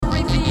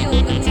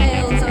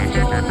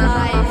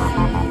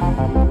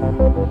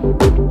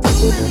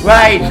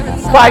Right,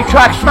 5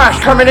 track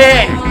smash coming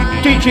in.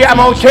 DJ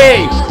MOT,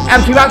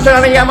 MC Bouncin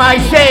on the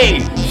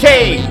MIC.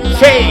 C.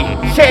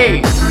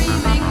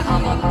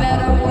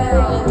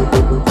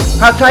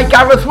 Outside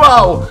Gareth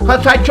Rowe,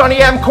 outside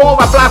Johnny M.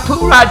 Cora,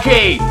 Blackpool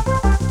Raji.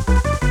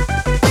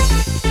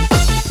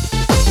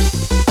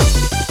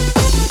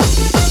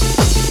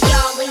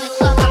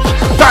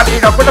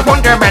 Starting up with the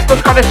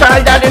fundamentals, got a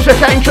style that is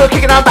essential.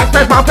 Kicking out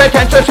backspin, my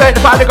potential,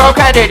 certified to go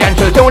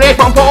credentials. Doing it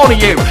from all of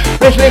you,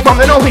 listening from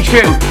the northeast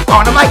shoe.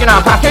 On the mic and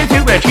I'm passing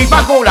through, achieve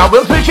my goal, I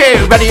will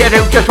pursue. Ready to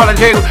do just what I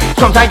do,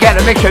 sometimes get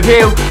a mix of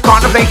you.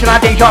 Contemplation, I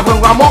deja vu,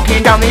 I'm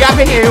walking down the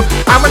avenue.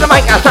 I'm with the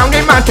mic, I sound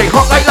romantic,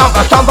 hot like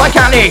lava, sound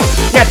volcanic.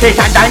 Yes, it's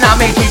and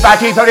dynamic, deep by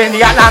deeper in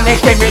the Atlantic.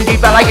 Steaming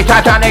deeper like a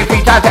Titanic,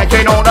 feet are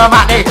touching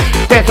automatic.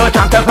 There's no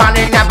time to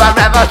panic, never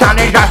ever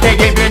sounding drastic.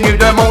 Giving you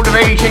the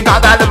motivation,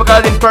 got that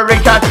lyrical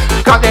inspiration.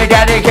 Got the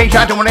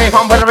dedication, doing it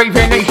from the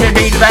nation.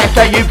 Be the best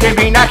that you can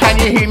be, now can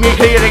you hear me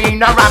clearly?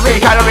 Now I'm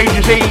rich, I don't read you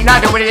see. Now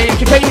doing it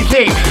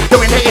instantaneously,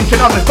 doing it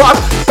instant on the spot.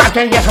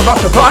 Bouncing, yes, I'm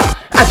lost the plot.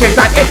 I say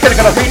back, it's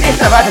gonna finish,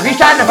 about to be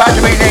stand, about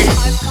to be this.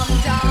 I've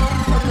come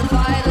down from the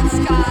violet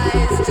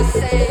skies to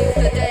save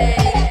the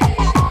day.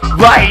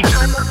 Right,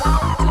 I'm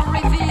about to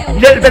reveal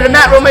little bit of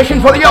macro mission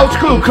for the old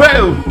school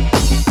crew.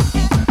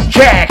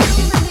 Check.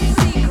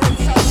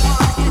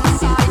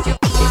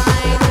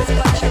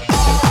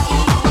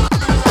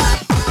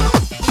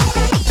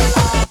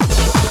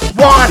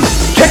 One,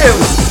 two.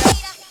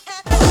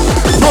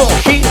 More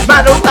sheets,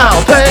 metal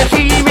now,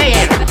 30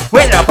 min.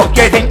 Where the fuck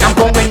do you think I'm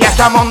going? Yes,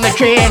 I'm on the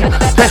train.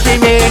 30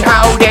 min,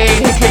 how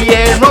they hit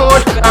the road.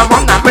 I'm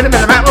on that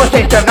minimum macro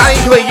system, that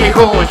is where it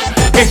goes.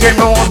 Hitting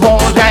road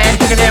balls and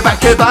taking it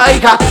back to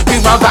biker. Do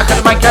my back of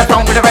the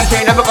microphone with a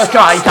ranking of a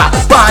striker.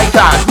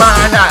 Bikers,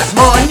 manners,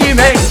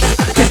 monuments.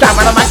 Sit down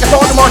with a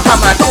microphone and one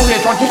time, I don't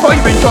hear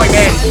 25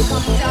 enjoyment.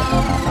 come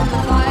down from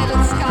the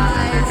violet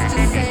skies to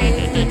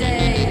save the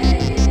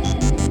day.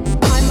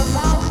 I'm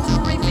about to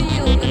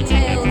reveal the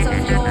tales of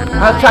your life.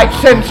 Outside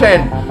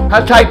Simpson,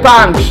 outside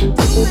Banks,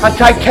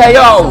 outside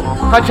KO,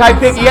 outside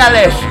Vicky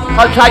Ellis,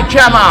 outside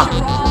Gemma.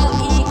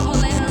 All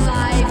equal in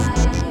life,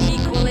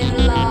 equal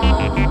in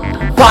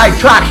love. 5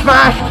 track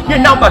smash, your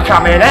number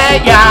coming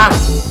at ya.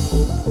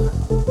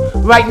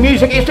 Right,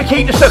 music is the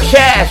key to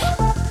success.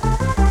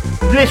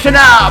 Listen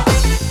up.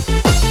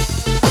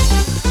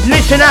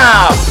 Listen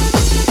up.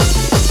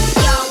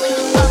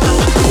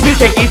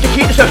 Music is the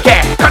key to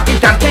success. Cut you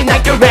dancing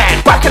like you're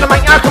red. Back in the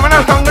mic, I'm coming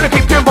out strong, gonna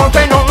keep you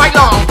bouncing all night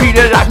long. Feel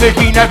it like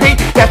machinery.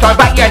 Yes, I'm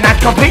back, yeah, that's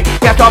complete.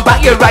 Yes, I'm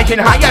back, you're rising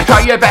higher.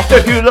 Try your best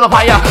to fuel the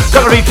fire.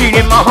 Got a routine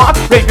in my heart.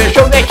 Baby,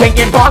 show they're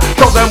taking part.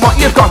 Show them what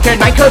you've got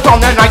tonight, cause on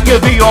the night you'll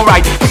be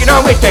alright. Taking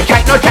on with the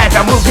techno chance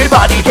and move your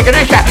body, taking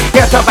a shot.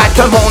 Yes, I'm back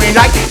to morning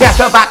light. Yes,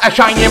 I'm back, a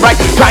shining bright.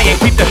 Try and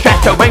keep the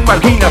stress away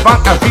when keen of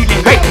funk, I'm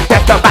feeling great.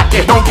 Yes, I'm back,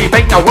 there's no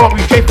debate. No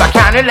worries if I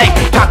can't relate.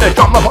 Time to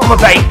drum up on my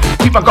vein.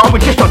 Keep on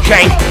going, just don't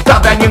change.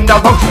 Love and you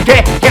know, don't you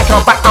dare. Yes,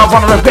 I'm back, I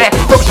wanna repair.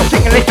 Books are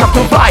singing, it's time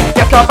to fly.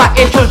 Yes, I'm back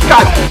into the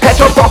sky. Heads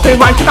are crossing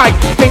mine tonight.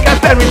 Think I'm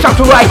very time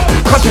to write.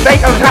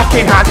 Concentrate on the task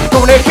in hand.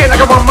 Doing this shit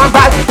like I want my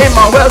bad. In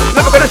my world,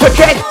 never gonna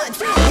touch it.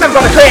 Never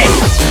gonna clean.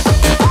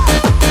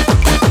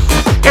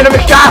 In a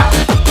mixture.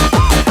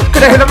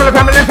 Gonna hit them with a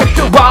feminine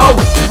picture. Whoa,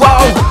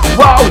 whoa,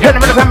 whoa. Hit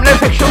them with a feminine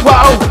picture.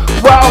 Whoa,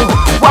 whoa,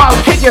 whoa.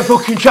 Take your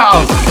fucking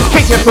child.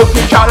 Take your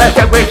fucking child. I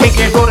said we're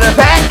taking for the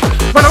back.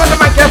 When I'm on the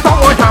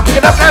microphone one time,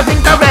 pick it up and think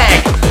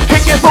direct.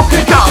 Take your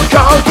fucking child,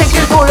 child. Take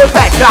it for the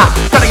back.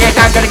 Gotta get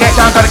down, gotta get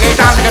down, gotta get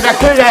down, gotta get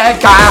to the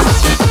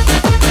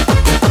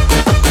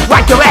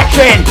right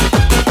direction.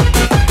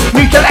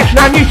 New selection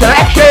and new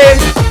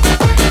selection.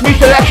 New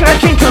selection and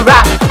seem to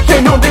rap. Say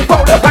no, they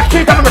fall the back.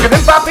 You're gonna make it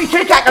in far. Beat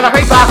it, attack on a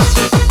hyper.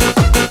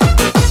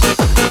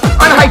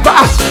 On a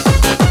hyper.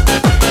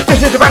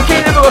 This is the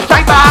Bouncin Liverpool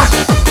Cyber.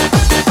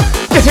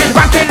 This is the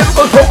Bouncin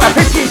Liverpool Talker.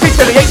 15 feet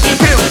to the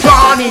 82.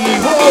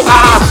 Johnny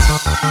Walker.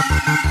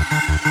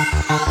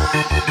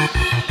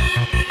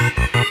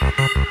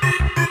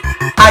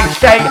 I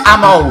say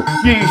ammo,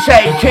 you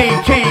say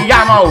TT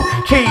ammo,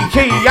 TT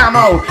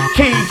ammo,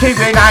 TT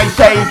when I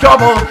say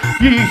trouble,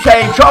 you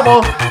say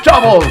trouble,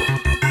 trouble,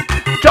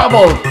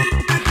 trouble.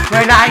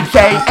 When I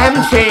say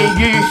MC,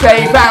 you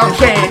say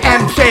Bouncin,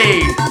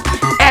 MC,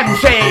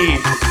 MC.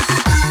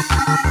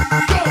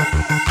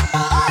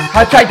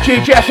 I take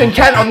GGS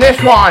intent on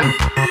this one.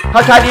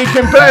 I take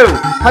Agent Blue,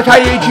 I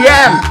take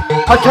EGM,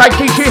 I take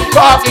TT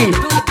Sparky,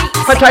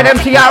 I take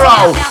MC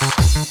Arrow.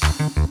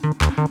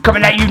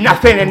 Coming at you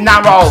nothing and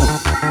narrow.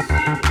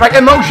 Like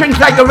emotions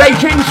like a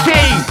raging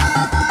sea.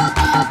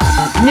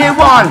 New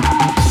one. 1,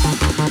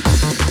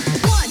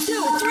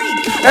 2,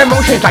 3, go.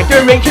 Emotions like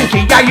the raging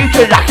sea, I used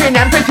to lack in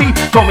empathy.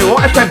 Told me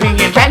what I spent being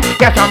intense.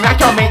 Yes, I'm not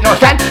to make no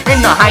sense. In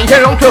the height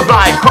and long to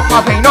fly, cut my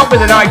pain up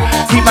with a knife.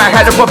 Keep my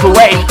head above the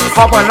waves.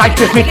 Hop on life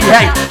just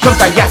misbehave.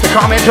 Sometimes yes, I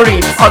can't to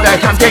read. Other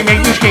times they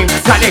make me scream.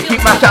 Trying to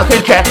keep myself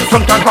in check.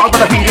 Sometimes hard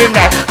but I feel in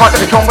there. Hard to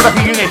be torn but I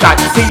feel inside.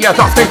 See your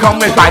thoughts they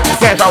come with fight.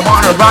 Yes, I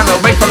wanna run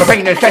away from the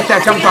pain and stress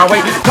that comes my way.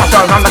 Toss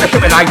around like a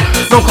ship at night.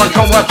 No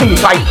control when I see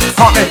sight.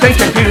 Heartless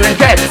station feeling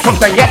dead.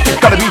 Something yes,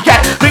 it's gotta be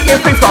said. Breaking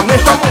free from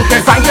this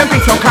emotion. Find and be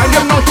some kind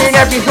of notion.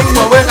 Everything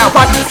will work out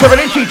fine.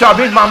 Several sheets are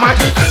in my mind.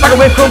 Like a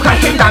wave from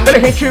crashing down. Gonna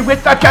hit you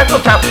with a gentle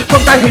tap.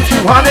 Sometimes hit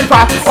you hard and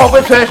fast.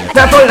 Always first,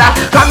 never last.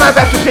 Try my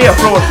best to stay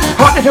afloat.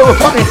 Hard to do a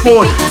funny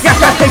sport. Yes,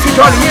 I take it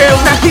on you.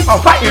 Now keep on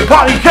fighting,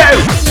 party too.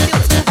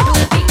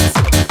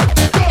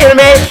 In a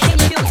mix.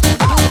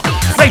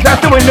 Like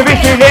that's doing the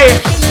vision.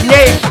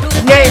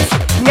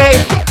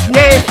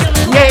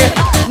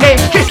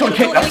 Just don't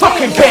take the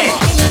fucking piss.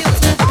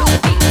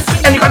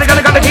 And you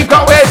gotta keep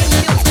going.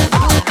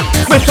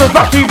 Whistle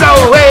busty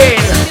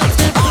blowing.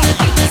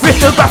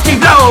 Whistle busty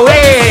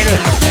blowing.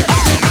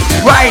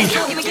 Right.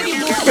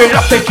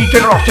 Velocity,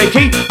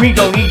 generosity, we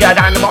don't need that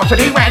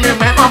animosity when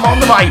I'm on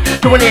the mic.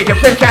 Doing a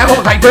different level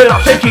like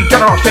velocity,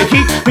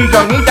 generosity, we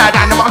don't need that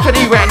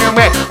animosity when I'm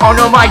on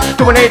the mic.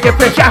 Doing a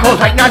different level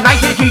like not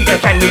nicety to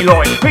send me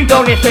Lloyd. We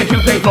don't listen to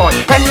Pink Floyd,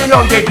 and you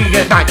know they do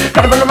this night.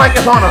 Gotta put the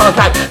microphone on her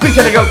side. We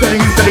to the go to the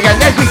U to the N,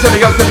 then we to the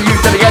go to the U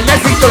to the N, then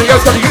we to the go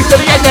to the U to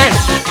the N, then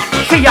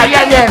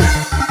C-I-N-N.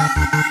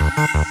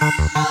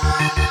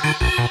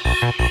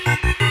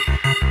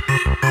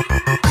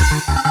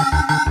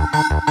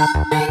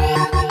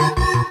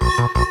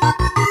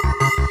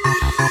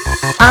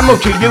 I'm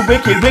OG, you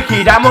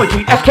wicked, I'm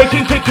OG, that's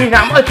kicking,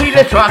 I'm OG,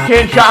 let's rock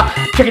and chop,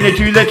 taking it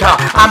to the top.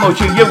 I'm OG,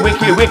 you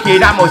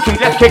wicked, I'm OG,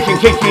 that's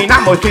kicking,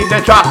 I'm OG,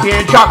 let's rock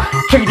and chop,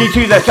 taking it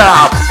to the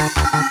top.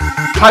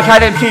 I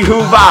tried MC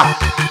Hoover,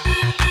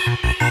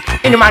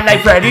 into my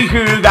life Freddy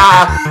Krueger.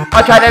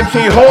 I tried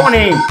MC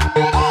Horny,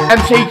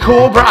 MC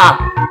Cobra.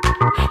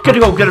 Gotta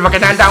go get a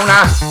rocket and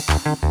downer.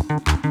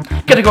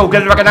 Gotta go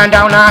get a rocket and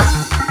downer.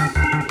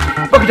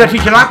 Look at the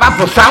teacher like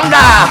Apple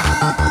Sounder.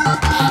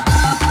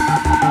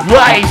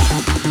 Right.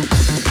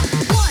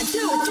 1,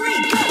 2,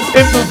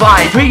 3,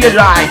 improvise,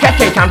 realize,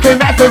 that's a time to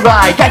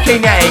memorize, that's a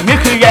name,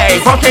 nucleate,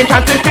 constant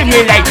time to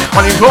stimulate,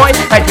 unemployed,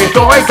 and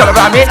destroy, gotta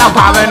run it, I'm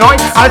paranoid,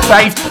 I'll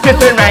say,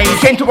 different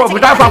range, into what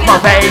would I rock my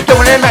face,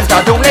 doing it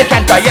mental, doing it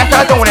center, yes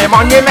I'm doing it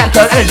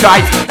monumental,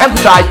 energize,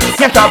 emphasize,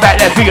 yes I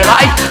bet, let's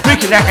realize,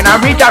 reconnect and I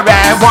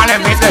redirect, wanna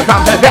make the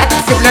come to that,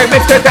 giving it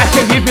Mr. Best,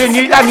 and if you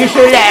need a new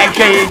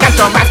selection, that's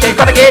so massive,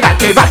 gotta get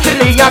active,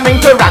 actually I'm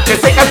interactive,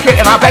 think I'm shit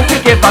and I bet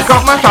to give back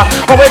on myself,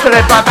 always to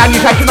live by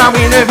manufacturing, I'm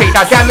innovate,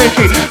 I damn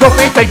machine, no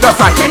face, take the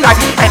fighting like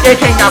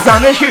anything I've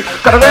done this shoot.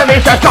 Gotta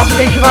release that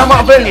competition, I'm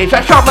on release.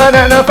 That's sharper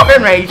than a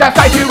fucking race. That's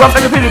like you up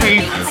in the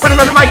Philippines. When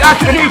I'm on the mic, I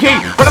should have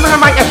when I'm on the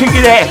mic, I should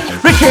get there.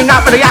 Reaching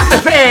out for the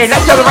atmosphere.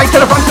 Let's go right to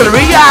the front of the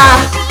rear.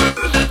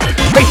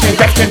 Facing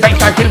section,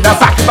 baseline to the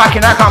back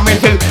and I come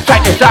into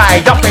side to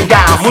side, up and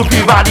down, move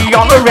your body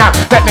all around.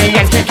 Let me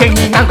entertain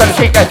you, I'm gonna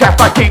take a step,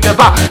 I take the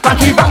bar.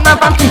 Bouncy bang, my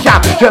bouncy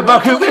sound,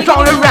 turbo crew is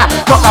all around.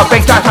 Got a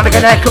baseline, trying to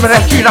connect, coming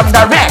at you, I'm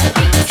direct.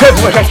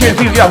 Turbo section,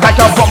 feel the right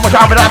on one more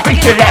time, but I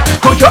beat you there.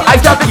 Put your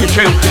eyes up in your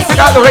shoe, pick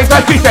out the race,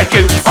 I see that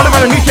you. All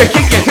around the music,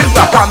 kick you through.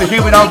 I promise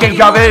you, we don't get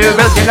job,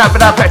 building up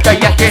with our pressure,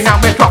 yes, now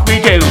it's what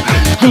we do.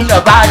 Think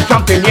about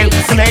something new,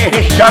 and then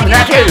it's coming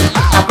at you.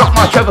 I've got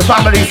my turbo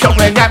family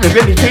showing that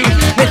ability.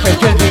 Listen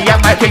to the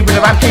MIT with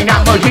the Bouncin,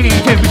 I'm OG,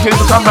 to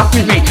become rock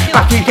with me.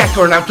 Bouncin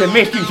Echo and I'm to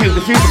miss you to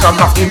the become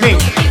rock with me.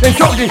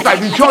 Enjoy this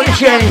vibe, enjoy the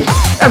shade.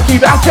 MC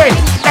Bouncin,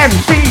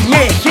 MC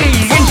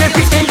Missy,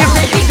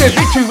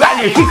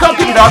 individuality, come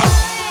pick it up.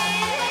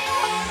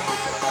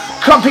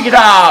 Come pick it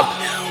up.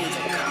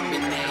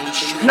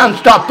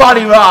 Non-stop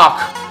body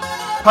rock.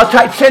 I'll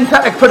type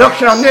synthetic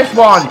production on this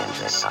one.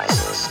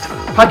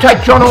 I'll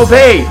type John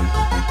O.B.,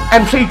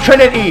 MC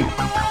Trinity.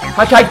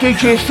 I'll type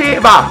DJ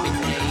Saber.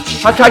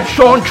 I type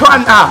Sean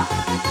Tranter.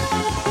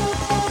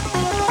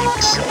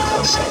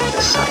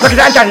 Look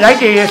at that like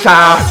this,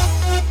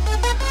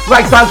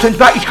 right, Bouncin's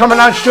back, he's coming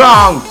on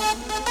strong.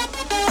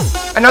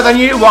 Another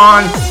new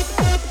one.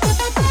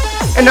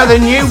 Another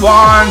new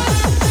one.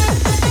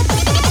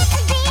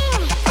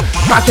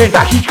 Bouncin's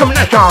back, he's coming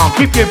on strong.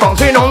 Keep your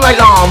bouncing all night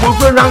long.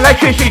 Move around like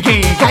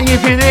electricity. Can you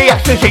feel the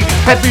ecstasy?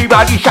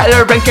 Everybody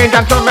celebrating,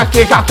 dance on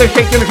restless after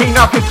shaking the machine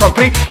off it's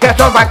complete. Yes,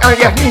 I'm back,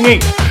 yes, we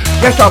need.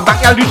 Yes, I'm back,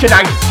 now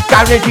hallucinate.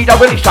 Guaranteed I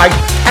will excite.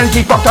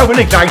 Energy box I will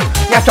ignite.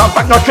 Yes, I'm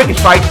back, not trigger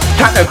spike.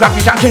 Time to grab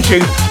your dancing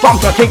shoes.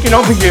 Bombs are taking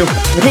over you.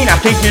 Machine are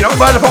taking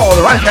over the ball.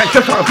 The runs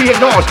just want to be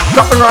ignored.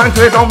 Dropping around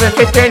to it on the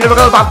sitting. Never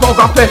go back, balls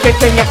off the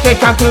sitting. Yes, they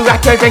time to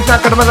activate.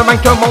 Not gonna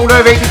make to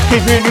motivate.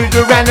 Give me new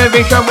to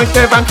renovation with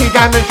the Bouncin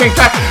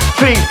demonstration.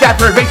 3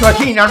 step renovation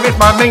machine. I miss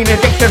my main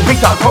addiction.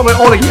 Beats I'll call it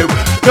all of you.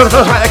 You're the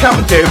first one they're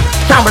coming to.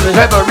 Time with the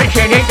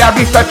liberation. Ain't that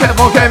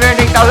respectable. Ain't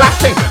the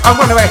last thing. I'm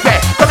running away there.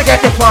 Gotta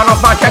get this one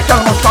off my chest.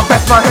 I'm gonna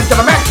confess my hands to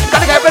the man.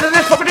 Gotta get rid of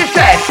this fucking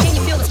distress. Can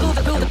you feel the smooth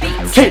and groove the beat?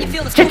 Can you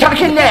feel the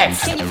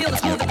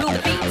smooth and groove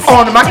the beat?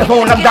 On the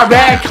microphone, I'm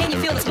direct.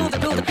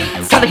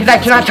 Trying to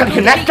connect and I'm trying to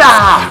connect.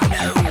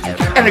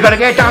 And they're gonna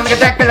get down and get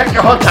that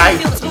hold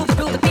tight.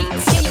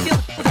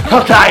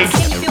 Hold tight.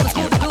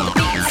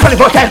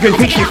 24/7,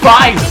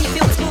 365.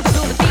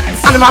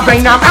 Out of my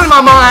brain now, out of my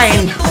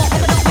mind.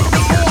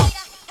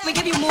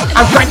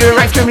 I'm trying to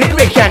erect a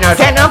lyrics and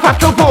then I'm fast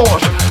to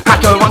force.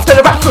 Had to run to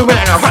the bathroom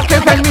and I'm fast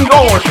to send me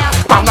yours.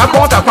 Found that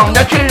water from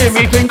the chili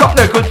meat and got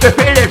the goods to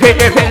fill it.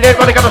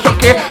 But I gotta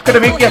suck it, gonna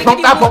make you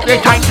smoke that book.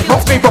 It's time to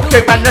smoke me book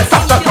it and the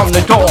stuff that's on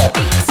the door.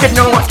 Didn't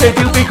know what to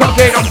do because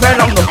they don't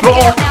fell on the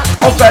floor.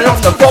 Or fell on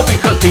the floor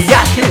because the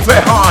ashes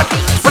were hard.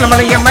 When I'm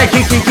running in my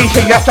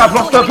CCTC, yes I've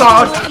lost the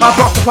plot. I've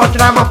lost the plot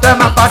and I'm off the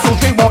map. I don't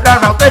see what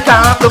around the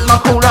top. Look my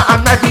cooler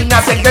and my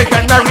Vina, think they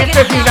can marry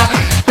the Vina.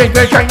 Think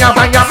they can now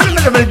find out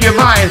in your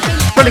minds.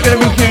 Really gonna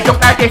make you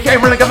look like this,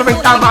 really gonna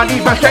make that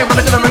money, but say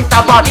really gonna make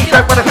that body,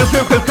 so what I do,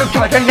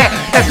 try to net.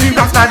 Every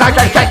rock night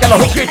I say, gonna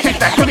hook it, sit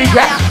back to the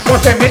jet.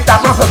 Once they make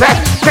that rock of that,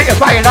 take a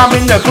fire, I'm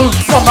in the booth.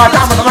 One more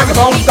time on the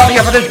microphone, got the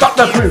evidence, got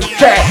the proof,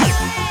 check.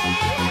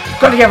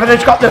 Got the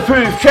evidence, got the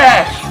proof,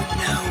 check.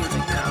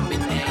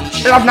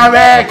 Love no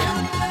egg.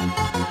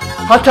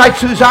 I'll take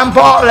Suzanne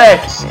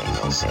Bartlett.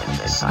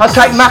 I'll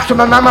take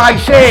Maximum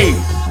MIC.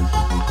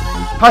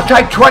 I'll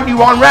take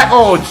 21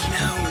 Records.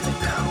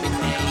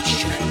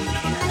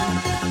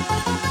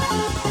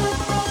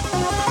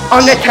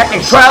 On the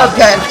Technic 12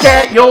 dance,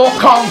 get your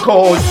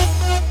Concords.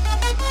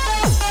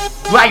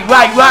 Right.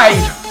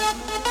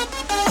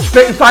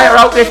 Spitting fire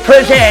out this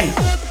prison.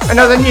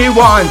 Another new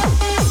one.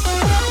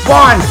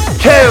 1,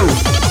 2.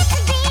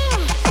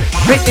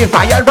 Spitting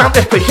fire around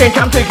this prison.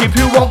 Time to give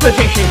you one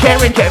position.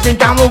 Tearing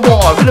down the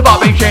wall. With the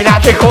vibration I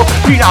take hold.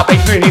 Beat up,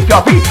 it's really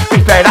floppy.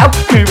 It's spread out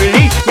to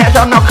release. Yes,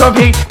 I'm not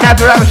complete.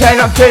 Never ever said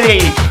I'm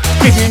silly.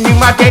 Giving you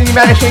my daily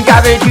medicine,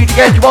 guaranteed to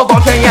get you all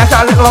bouncing. Yes,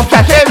 a little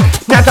obsessive,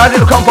 yes, a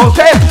little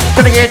compulsive.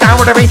 Putting it down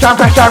with a ring, time,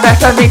 pressure,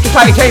 rest, and make the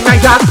fight, take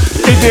my time.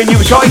 Living you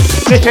a choice,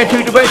 listen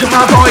to the words of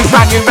my voice.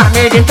 Brand new man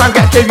made in time,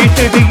 get to used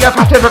to be a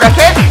passive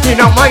aggressive. You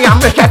know my I'm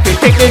receptive,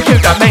 sticking to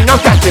the main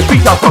objective.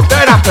 Beat up book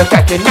that I'm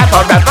protecting,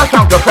 never ever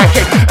sound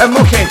depressing.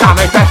 Emotion,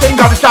 time expressing,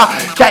 gotta start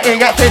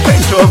setting essence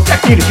into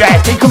objective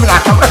addressing. Coming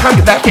like I'm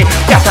kind of vesting,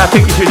 yes, I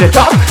take you to the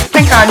top.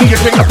 Think I need to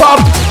drink a pop,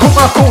 put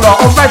my cooler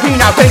on my feet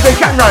now. Think the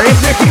camera is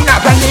looking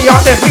up and the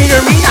other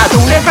feeder me now.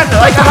 Don't live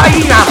like a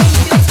hyena.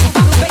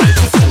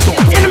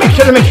 In the mix,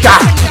 in the mixture.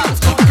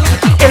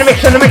 In the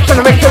mix, in the mix, in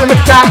the mix, in the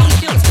mixture.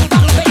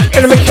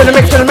 In the mix, in the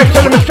mix, in the mix,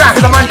 in the mixture.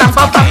 In the mind, I'm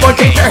up, boy,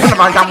 teacher. In the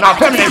mind, I'm not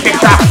feminine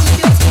picture.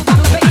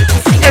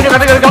 And you're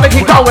gonna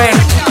keep going.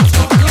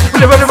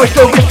 With the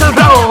whistle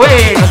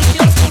blowing.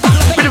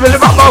 With the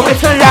rock,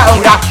 whistle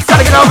louder.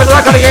 Gotta get over,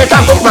 gotta get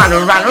down, run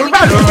around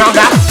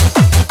that.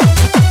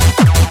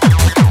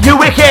 You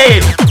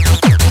wicked.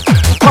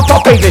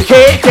 Pop in the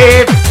shit,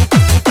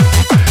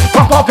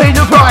 pop in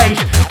the prize.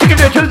 Take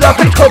it to the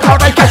place called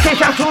Paradise. Catch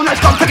this as soon as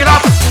come pick it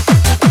up.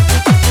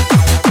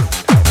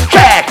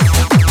 Check.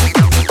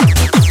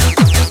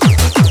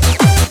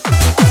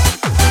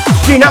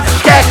 Clean up the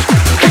sketch.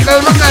 Kicking down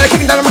the monkey,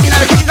 kicking down the monkey,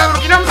 kicking down the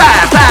monkey,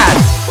 bad.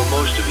 For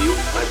most of you,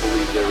 I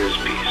believe there is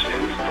peace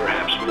and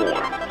perhaps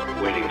more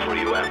waiting for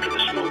you after the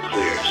smoke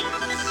clears.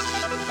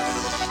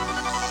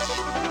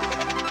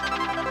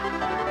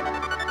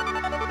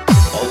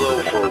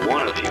 Although for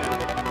one of you,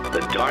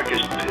 the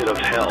darkest pit of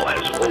hell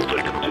has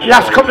opened.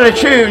 Last couple of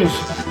tunes.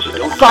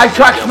 5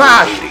 track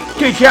smash.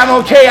 DJ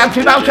MOT, I'm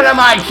Bouncin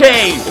MIC.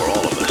 For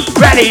all of us.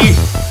 Ready?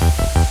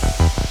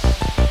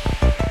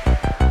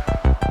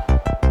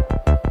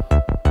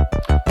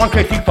 One,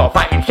 2, 3, 4,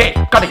 5, and 6.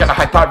 Gotta get a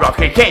high power rock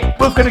hit.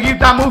 Move gonna give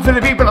that move to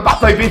the people about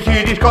play this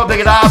year. Just go pick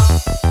it up.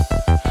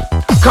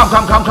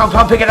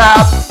 Come, pick it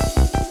up.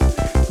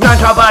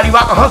 Non-top body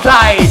rock a whole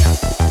side.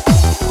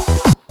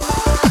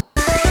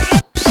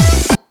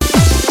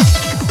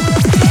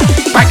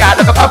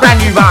 Look up a brand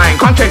new vine,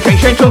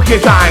 concentration took your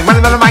time.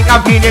 Running on the mic,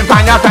 I'm feeling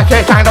fine. Now that's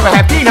the sound of a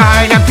hefty 9.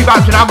 Empty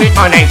Bouncin, I'm with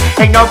my name.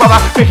 Ain't no bother,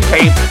 this is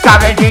safe.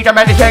 Guaranteed I'm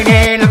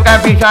meditating. Look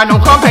at pizza,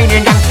 no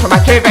complaining. Dance for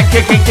massive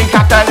education.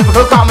 Chapter,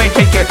 Liverpool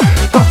commentation.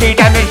 Proceed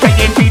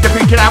demonstrating. See the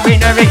preacher, I'm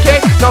in a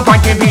race. No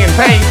point in being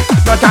paid.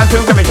 No time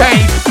to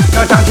imitate.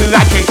 No time to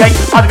agitate.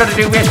 All I gotta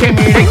do is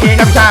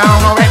stimulating of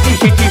sound. Or empty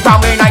city,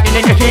 found me like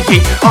in the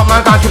city. Oh my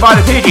gosh, you bought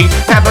a pity.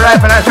 Never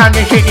ever a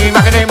sounding city.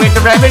 Rockin' in with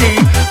the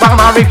remedy. Rock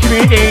my rich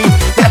community.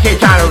 That's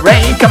it, time to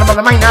rain. Come on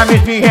the mind, I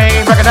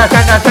misbehave. Recognize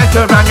that I sense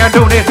around your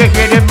doing this,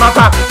 wicked in my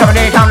car. 7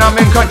 days down, I'm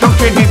in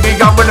conjunction. He's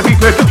big on with a big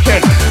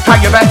production. Try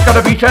your best,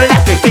 gotta be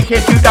selective.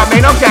 Thinking to the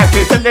main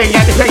objective. Something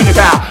at the same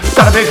about.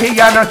 Gotta be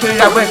piano to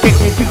that we're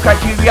thinking to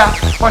criteria.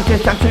 Want to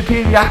sound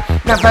superior.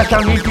 Never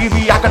sound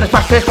inferior. Gotta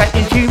success that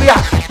interior.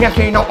 Yes,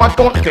 ain't no one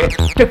don't fit.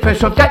 Different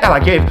subject that I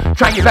give.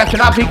 Try your best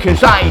and I'll be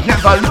concise.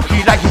 Never look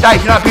you like you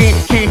dice and I'll be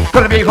seen.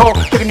 Got a big hole.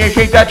 Taking your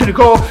shape there to the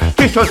core.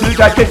 This was lose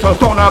that, this was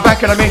thrown out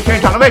back and I make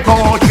change on the make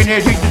hole. Taking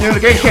your shape to the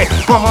location.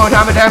 One more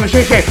time a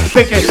demonstration.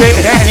 Pick this thing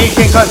and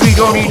anything cause we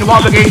don't need no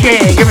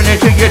obligation. Giving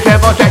it to your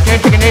table section.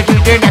 Taking it to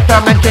the next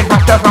dimension.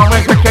 Faster from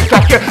when quick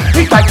succession.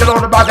 It's like the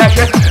Lord about that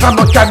shit. I'm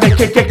not trying to make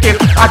it addictive.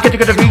 I'm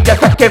gonna be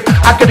effective.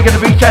 I'm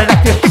gonna be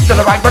selective. Stick to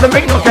the right, but I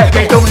make no sense.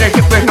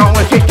 Dominated with no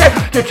assistant.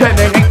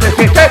 Determinate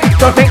persistent.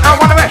 Don't think I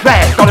wanna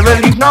respect. Gotta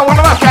release no one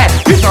of my stress.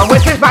 This one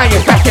which is my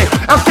effective.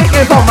 I'm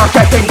thinking for my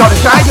setting. Gotta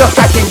decide your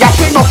setting. Yes,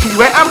 it must be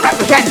where I'm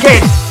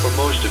represented. For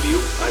most of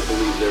you, I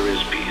believe there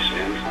is peace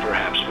and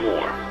perhaps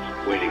more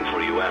waiting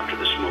for you after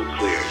the smoke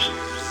clears.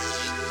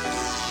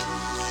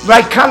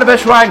 Right,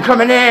 Cannabis Rhyme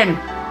coming in.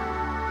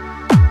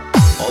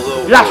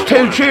 Although Last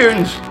two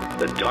tunes.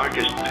 the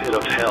darkest pit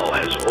of hell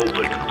has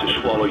opened to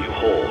swallow you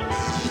whole.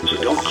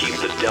 So don't keep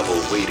the devil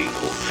waiting,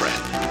 old friend.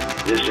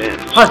 This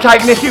ends. I'll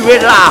take Missy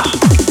Riddler.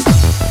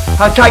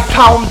 I'll take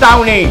Tom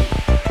Downey.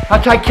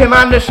 I'll take Kim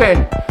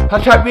Anderson. I'll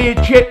take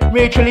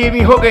Rachel Amy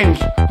Huggins.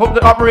 Hope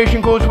the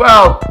operation goes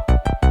well.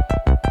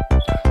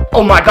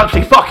 Oh my God,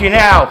 see fucking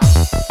hell.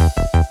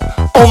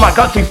 Oh my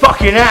God, see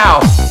fucking hell.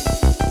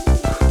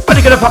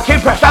 Better get a fucking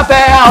press that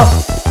bell.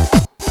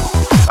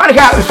 On the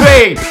count of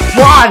 3,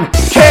 1,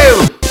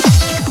 2.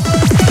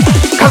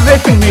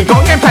 Convincing me,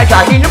 going in pleasure,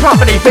 in the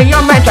property, being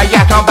your mentor.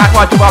 Yes, I'm back,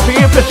 what to offer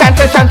you, present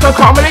a sense of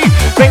comedy.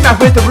 Bring that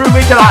with the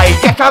ruby delight.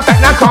 Yes, I'm back,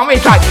 now call me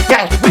tight.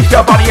 Yes, with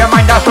your body and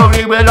mind, I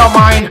slowly will not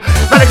mind.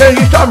 Medical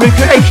use of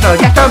recreational.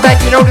 Yes, I'm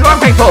back, you know that I'm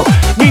faithful.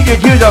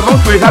 Needed you the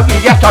most without you,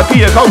 yes, I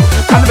feel a cold.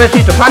 Cannabis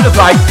is the plan of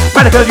life.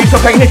 Medical use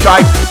of pain and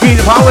strife. Be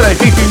the power that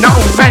deeply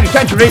known. Many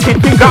centuries it's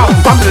been gone.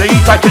 From the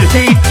east side to the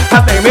sea.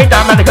 Have they made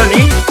that medical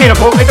need? In a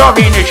pulpit or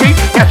in a sheet.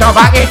 Yes, I'm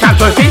back, it's time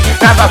to see.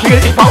 Now I feel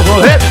it's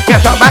powerful hit.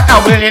 Yes, I'm back, I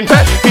will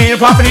insert. Being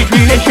property,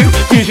 dreaming too.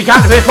 Using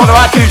cannabis, what do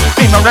I choose?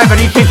 Be my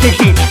remedy since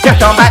 16.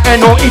 Yes, I'm back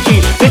and not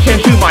eating. Listen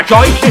to my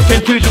choice, listen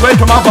to the words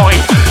from my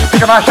voice.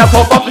 Pick myself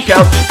up off the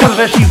shelf.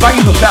 Cannabis, see by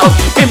yourself.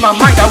 In my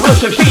mind, I will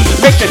succeed.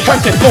 Make the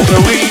choice to smoke the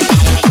weed.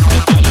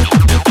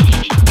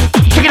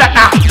 Check it out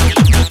now.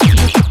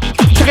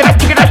 Check it out,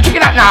 check it out, check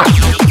it out now.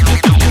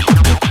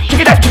 Check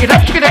it out, check it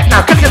out, check it out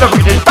now. Can I get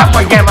over this back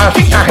my game? I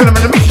think I hit him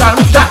in the mixer,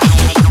 mixer.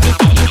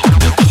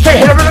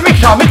 Say hit him in the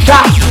mixer, mixer.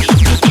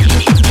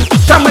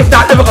 Some with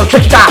that lyrical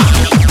trickster.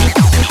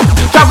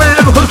 Some with a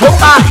lyrical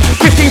talker.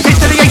 15 feet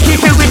to the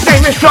 82, his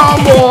name is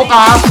John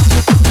Walker.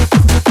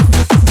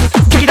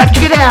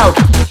 Check it out.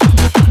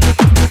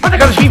 But I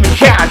gotta scream and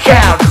shout,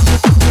 shout.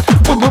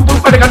 Boom, boom, boom,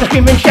 but I gotta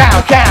scream and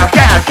shout, shout,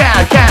 shout,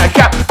 shout, shout,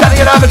 shout. Gotta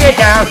get up and get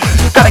down.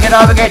 Gotta get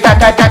up and get down,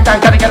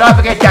 gotta get up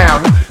and get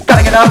down.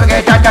 Gotta get up and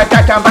get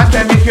down, back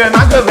to Miss your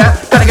man go round.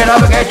 Gotta get up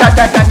and get down,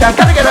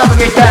 gotta get up and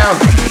get down.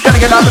 Gotta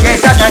get up and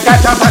get down,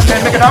 back to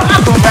make it all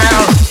up and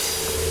round.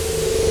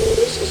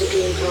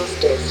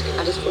 Disc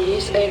and is for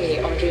use only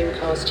on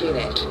Dreamcast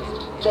unit.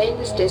 Playing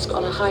this disc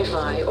on a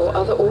hi-fi or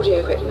other audio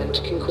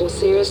equipment can cause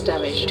serious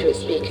damage to its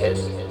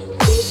speakers.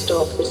 Please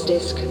stop this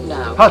disc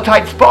now. I'll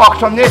take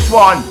Sparks on this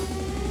one.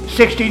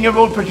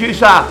 16-year-old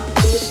producer.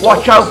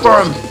 Watch out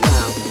for him.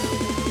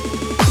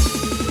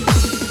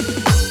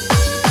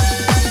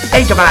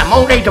 8 double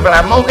ammo, 8 double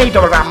ammo, 8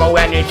 double ammo,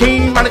 energy.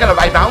 Man, I gotta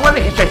write down when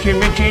it's such a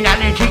machine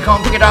energy.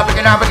 Come pick it up, pick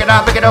it up, pick it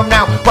up, pick it up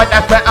now. What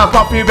that's better,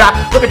 pop you rap.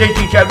 Look at the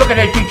teacher,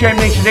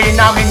 listening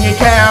now in your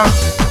town.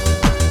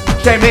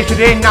 Say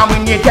listening now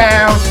in your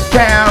town,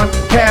 town,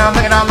 town.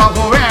 Look at how long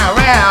go round,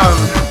 round.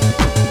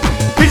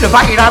 Feel the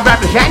fight I'm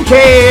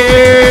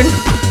representing.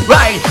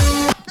 Right.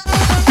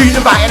 Feel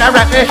the fight I'm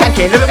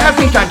representing. Look at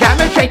everything I'm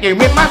demonstrating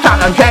with my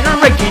sound. I'm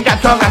generating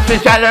that song that's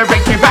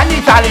celebrating. Brand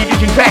new solid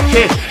is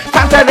infectious.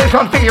 Santa is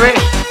configurous,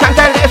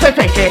 Santa is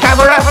efficient. Have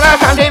a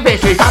reference and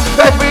invasive. I'm the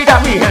first read of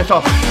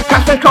rehearsal.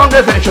 Custom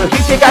controversial,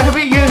 think they got to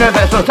be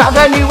universal. Sounds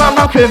I knew I'm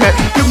not human.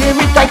 You knew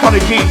me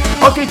psychology,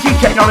 OTT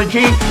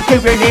technology.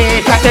 Doing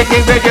it,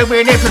 technically we're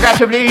doing it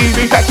progressively.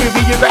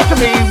 Effectively,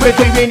 aggressively, we're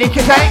doing it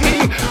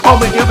society.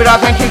 All we do it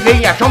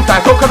authentically, yeah,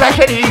 sometimes for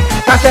correctly.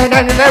 Faster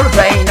than an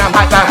aeroplane, I'm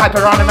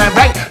hyper on the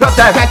membrane. Love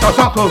the event or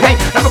some cocaine.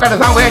 Never got to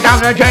somewhere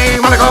down the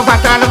drain. Wanna go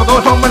faster, never go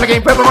somewhere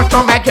again. Purple rush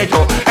from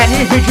medical. And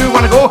if you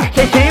wanna go,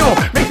 say still.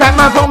 Make that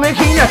my phone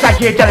machine, that's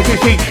like your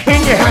delicacy.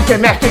 In your hands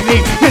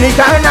domestically. You need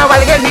to know how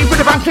to get me.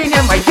 Put the bouncing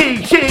in my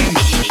CC.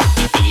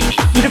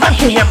 Put the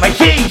bouncing in my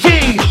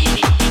CC.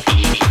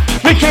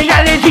 Reaching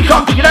energy,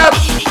 come pick it up.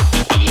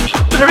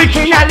 With the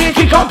reaching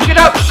energy, come pick it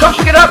up. Come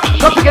pick it up,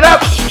 come pick it up.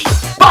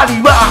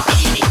 Body rock.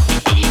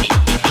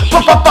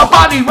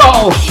 Body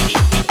roll.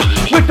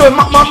 With the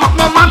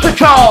mon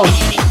patrol.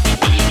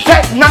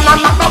 Set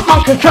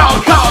mon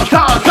control.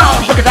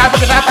 Look at that,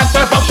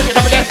 that's pick it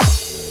up again.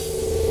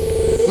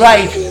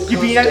 Right,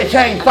 you've been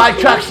entertained,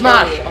 5-track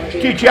smash.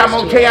 DJ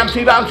Ammo,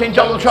 KMC Bouncin,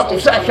 double trouble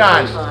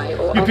session.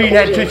 You've been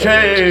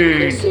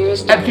entertained.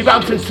 MC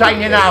Bouncin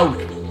signing out.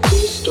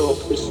 Please stop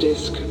this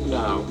disc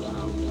now.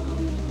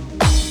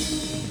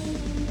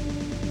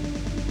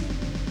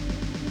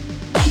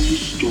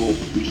 Please stop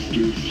this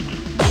disc